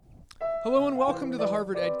Hello and welcome to the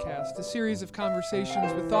Harvard EdCast, a series of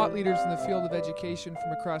conversations with thought leaders in the field of education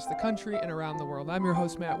from across the country and around the world. I'm your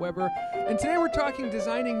host, Matt Weber, and today we're talking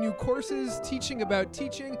designing new courses, teaching about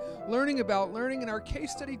teaching, learning about learning, and our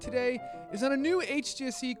case study today is on a new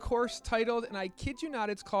HGSE course titled, and I kid you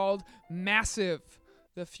not, it's called Massive: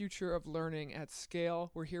 The Future of Learning at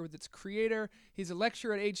Scale. We're here with its creator. He's a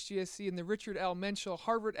lecturer at HGSE and the Richard L. Menschel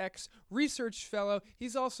Harvard X Research Fellow.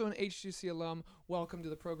 He's also an HGSE alum. Welcome to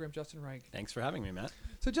the program, Justin Reich. Thanks for having me, Matt.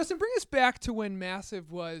 So, Justin, bring us back to when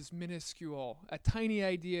Massive was minuscule, a tiny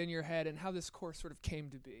idea in your head, and how this course sort of came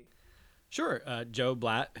to be. Sure. Joe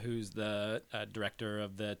Blatt, who's the director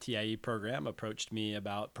of the TIE program, approached me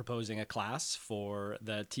about proposing a class for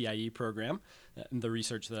the TIE program. The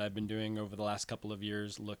research that I've been doing over the last couple of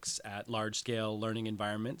years looks at large-scale learning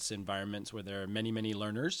environments where there are many, many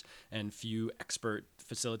learners and few expert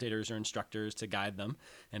facilitators or instructors to guide them.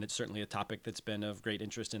 And it's certainly a topic that's been of great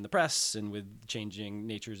interest in the press and with changing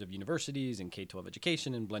natures of universities and K-12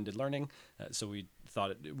 education and blended learning. So we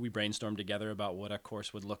brainstormed together about what a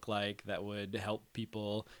course would look like that would help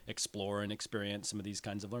people explore and experience some of these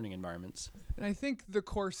kinds of learning environments. And I think the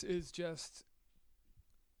course is just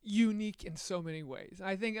unique in so many ways.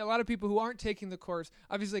 I think a lot of people who aren't taking the course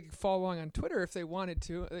obviously could follow along on Twitter if they wanted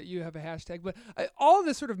to. You have a hashtag, but all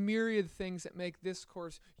the sort of myriad things that make this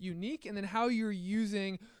course unique, and then how you're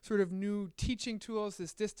using sort of new teaching tools,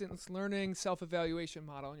 this distance learning, self-evaluation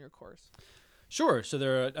model in your course. Sure. So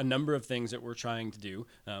there are a number of things that we're trying to do.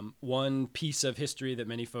 One piece of history that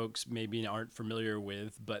many folks maybe aren't familiar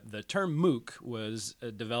with, but the term MOOC was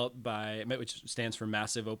developed by, which stands for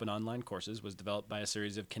Massive Open Online Courses, was developed by a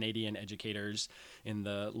series of Canadian educators in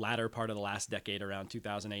the latter part of the last decade, around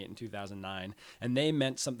 2008 and 2009. And they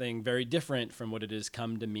meant something very different from what it has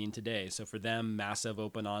come to mean today. So for them, Massive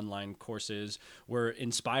Open Online Courses were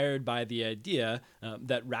inspired by the idea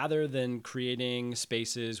that rather than creating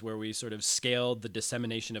spaces where we sort of scale the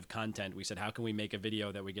dissemination of content, we said, how can we make a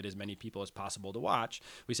video that we get as many people as possible to watch?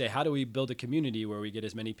 We say, how do we build a community where we get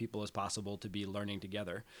as many people as possible to be learning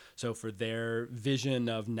together? So for their vision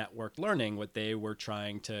of network learning, what they were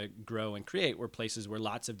trying to grow and create were places where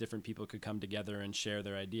lots of different people could come together and share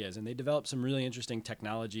their ideas. And they developed some really interesting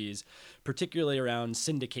technologies, particularly around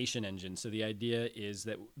syndication engines. So the idea is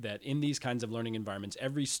that in these kinds of learning environments,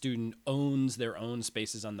 every student owns their own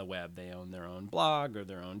spaces on the web. They own their own blog or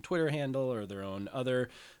their own Twitter handle or their own other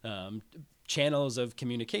channels of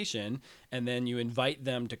communication, and then you invite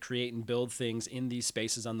them to create and build things in these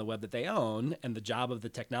spaces on the web that they own, and the job of the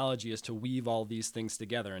technology is to weave all these things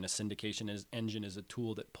together, and a syndication engine is a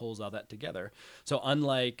tool that pulls all that together. So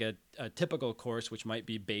unlike a typical course, which might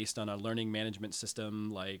be based on a learning management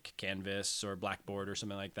system like Canvas or Blackboard or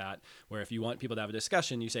something like that, where if you want people to have a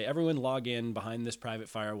discussion, you say, everyone log in behind this private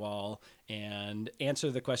firewall and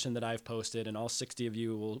answer the question that I've posted, and all 60 of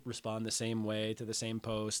you will respond the same way to the same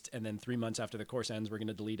post, and then 3 months after the course ends, we're going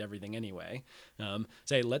to delete everything anyway.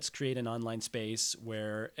 Say, let's create an online space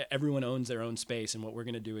where everyone owns their own space, and what we're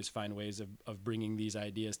going to do is find ways of bringing these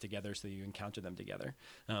ideas together so that you encounter them together.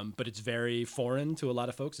 But it's very foreign to a lot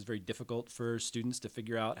of folks. It's very difficult for students to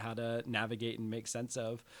figure out how to navigate and make sense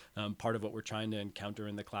of. Part of what we're trying to encounter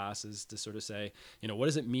in the class is to sort of say, what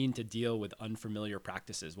does it mean to deal with unfamiliar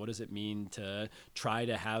practices? What does it mean to try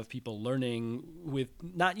to have people learning with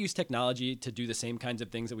not use technology to do the same kinds of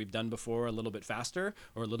things that we've done before a little bit faster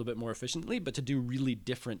or a little bit more efficiently, but to do really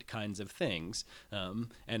different kinds of things.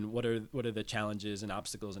 And what are the challenges and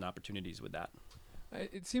obstacles and opportunities with that?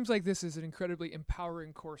 It seems like this is an incredibly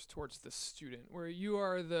empowering course towards the student, where you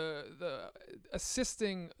are the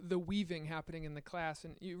assisting the weaving happening in the class.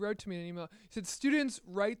 And you wrote to me in an email, you said students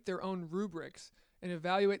write their own rubrics and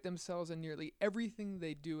evaluate themselves in nearly everything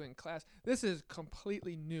they do in class. This is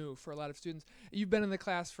completely new for a lot of students. You've been in the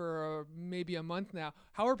class for maybe a month now.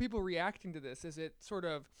 How are people reacting to this? Is it sort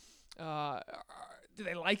of, do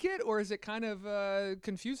they like it, or is it kind of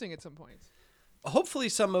confusing at some points? Hopefully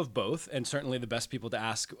some of both, and certainly the best people to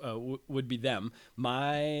ask would be them.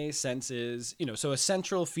 My sense is, so a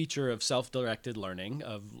central feature of self-directed learning,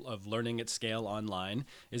 of learning at scale online,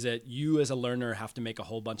 is that you as a learner have to make a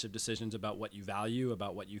whole bunch of decisions about what you value,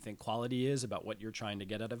 about what you think quality is, about what you're trying to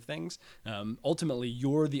get out of things. Ultimately,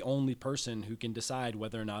 you're the only person who can decide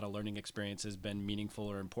whether or not a learning experience has been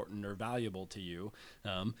meaningful or important or valuable to you.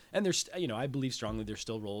 And there's, I believe strongly there's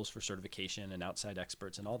still roles for certification and outside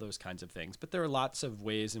experts and all those kinds of things, but there are lots of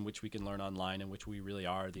ways in which we can learn online in which we really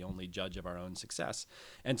are the only judge of our own success.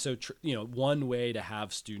 And so, one way to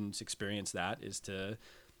have students experience that is to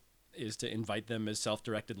is to invite them as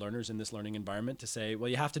self-directed learners in this learning environment to say, well,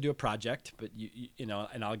 you have to do a project, but you know,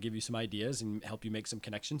 and I'll give you some ideas and help you make some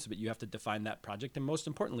connections, but you have to define that project. And most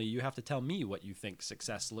importantly, you have to tell me what you think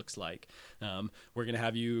success looks like. We're going to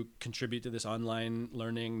have you contribute to this online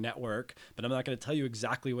learning network, but I'm not going to tell you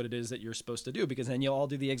exactly what it is that you're supposed to do, because then you'll all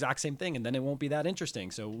do the exact same thing and then it won't be that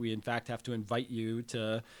interesting. So we in fact have to invite you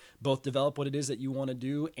to both develop what it is that you want to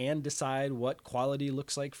do and decide what quality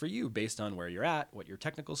looks like for you based on where you're at, what your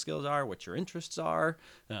technical skills are, what your interests are,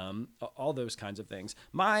 all those kinds of things.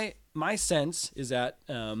 My sense is that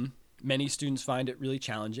many students find it really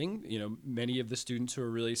challenging. You know, many of the students who are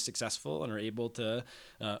really successful and are able to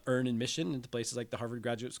earn admission into places like the Harvard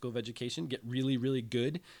Graduate School of Education get really, really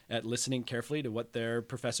good at listening carefully to what their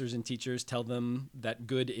professors and teachers tell them that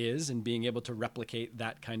good is and being able to replicate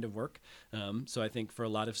that kind of work. So I think for a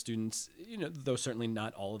lot of students, you know, though certainly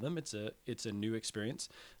not all of them, it's a new experience.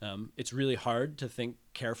 It's really hard to think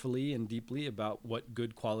carefully and deeply about what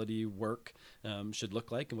good quality work should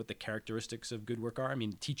look like and what the characteristics of good work are. I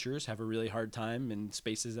mean, teachers have a really hard time in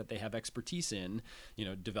spaces that they have expertise in, you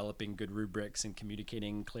know, developing good rubrics and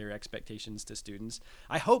communicating clear expectations to students.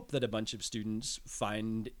 I hope that a bunch of students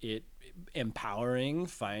find it empowering,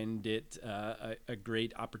 find it a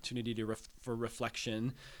great opportunity for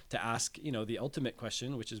reflection, to ask, you know, the ultimate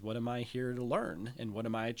question, which is, what am I here to learn and what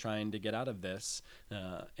am I trying to get out of this?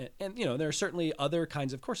 And you know, there are certainly other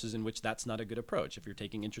kinds of courses in which that's not a good approach. If you're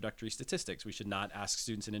taking introductory statistics, we should not ask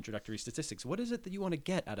students in introductory statistics, what is it that you want to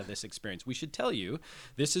get out of this experience? We should tell you,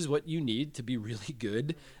 this is what you need to be really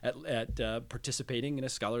good at participating in a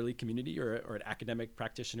scholarly community or an academic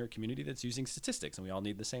practitioner community that's using statistics, and we all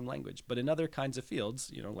need the same language. But in other kinds of fields,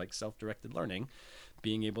 you know, like self-directed learning,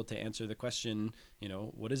 being able to answer the question, you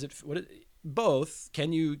know, both,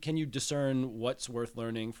 can you discern what's worth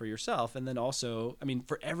learning for yourself? And then also, I mean,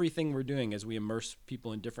 for everything we're doing as we immerse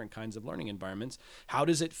people in different kinds of learning environments, how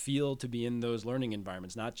does it feel to be in those learning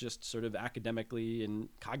environments? Not just sort of academically and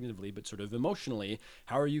cognitively, but sort of emotionally.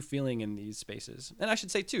 How are you feeling in these spaces? And I should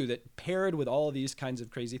say too, that paired with all of these kinds of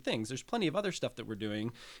crazy things, there's plenty of other stuff that we're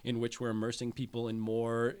doing in which we're immersing people in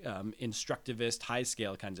more instructivist, high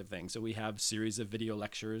scale kinds of things. So we have series of video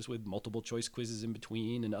lectures with multiple choice quizzes in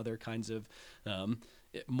between and other kinds of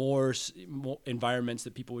more environments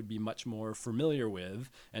that people would be much more familiar with,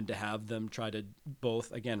 and to have them try to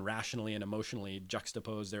both, again, rationally and emotionally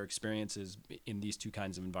juxtapose their experiences in these two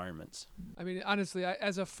kinds of environments. I mean, honestly,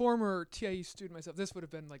 as a former TIE student myself, this would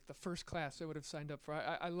have been like the first class I would have signed up for.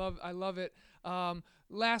 I love it.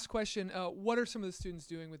 Last question, what are some of the students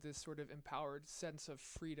doing with this sort of empowered sense of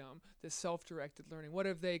freedom, this self-directed learning? What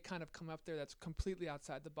have they kind of come up there that's completely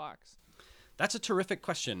outside the box? That's a terrific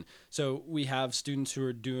question. So we have students who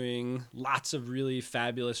are doing lots of really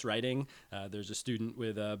fabulous writing. There's a student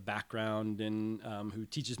with a background in who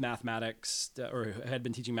teaches mathematics, or had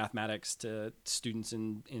been teaching mathematics to students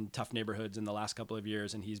in tough neighborhoods in the last couple of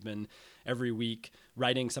years, and he's been every week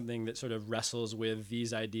writing something that sort of wrestles with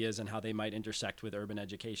these ideas and how they might intersect with urban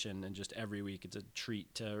education. And just every week, it's a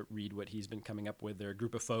treat to read what he's been coming up with. There are a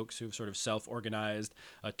group of folks who've sort of self-organized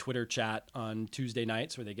a Twitter chat on Tuesday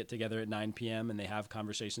nights where they get together at 9 p.m. and they have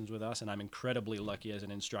conversations with us. And I'm incredibly lucky as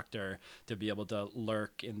an instructor to be able to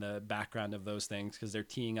lurk in the background of those things, because they're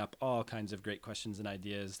teeing up all kinds of great questions and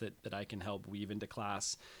ideas that I can help weave into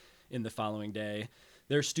class in the following day.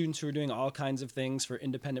 There are students who are doing all kinds of things for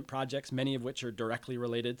independent projects, many of which are directly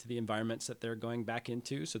related to the environments that they're going back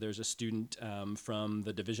into. So there's a student from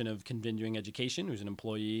the Division of Continuing Education who's an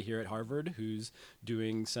employee here at Harvard who's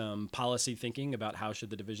doing some policy thinking about how should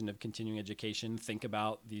the Division of Continuing Education think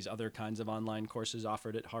about these other kinds of online courses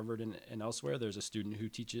offered at Harvard and elsewhere. There's a student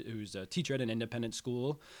who's a teacher at an independent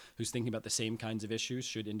school who's thinking about the same kinds of issues.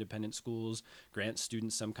 Should independent schools grant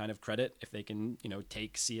students some kind of credit if they can,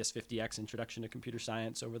 take CS50X Introduction to Computer Science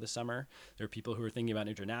over the summer? There are people who are thinking about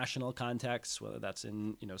international contexts, whether that's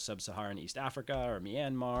in sub-Saharan East Africa or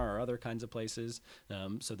Myanmar or other kinds of places.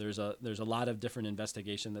 So there's a lot of different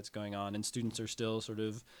investigation that's going on, and students are still sort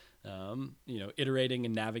of iterating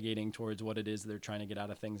and navigating towards what it is they're trying to get out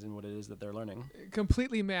of things and what it is that they're learning.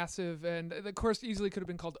 Completely massive, and the course easily could have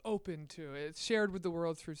been called Open too. It's shared with the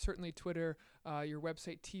world through certainly Twitter, your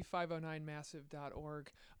website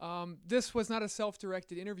t509massive.org. This was not a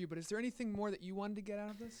self-directed interview, but is there anything more that you wanted to get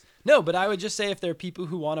out of this? No, but I would just say if there are people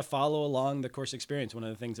who want to follow along the course experience, one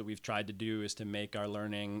of the things that we've tried to do is to make our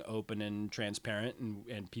learning open and transparent,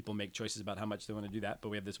 and people make choices about how much they want to do that. But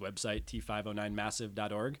we have this website,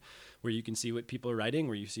 t509massive.org, where you can see what people are writing,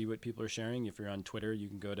 where you see what people are sharing. If you're on Twitter, you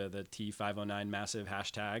can go to the T509 massive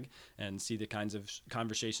hashtag and see the kinds of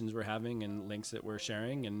conversations we're having and links that we're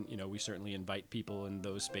sharing. And, we certainly invite people in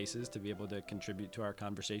those spaces to be able to contribute to our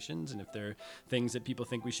conversations. And if there are things that people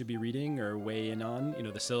think we should be reading or weigh in on,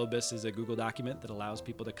 the syllabus is a Google document that allows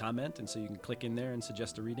people to comment. And so you can click in there and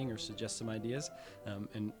suggest a reading or suggest some ideas,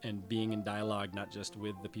 and being in dialogue, not just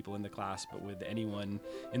with the people in the class, but with anyone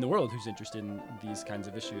in the world who's interested in these kinds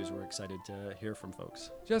of issues. We're excited to hear from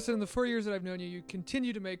folks. Justin, in the 4 years that I've known you, you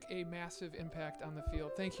continue to make a massive impact on the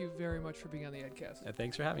field. Thank you very much for being on the EdCast.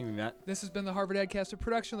 Thanks for having me, Matt. This has been the Harvard EdCast, a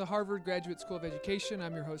production of the Harvard Graduate School of Education.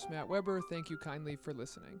 I'm your host, Matt Weber. Thank you kindly for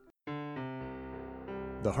listening.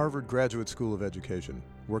 The Harvard Graduate School of Education,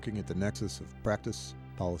 working at the nexus of practice,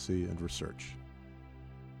 policy, and research.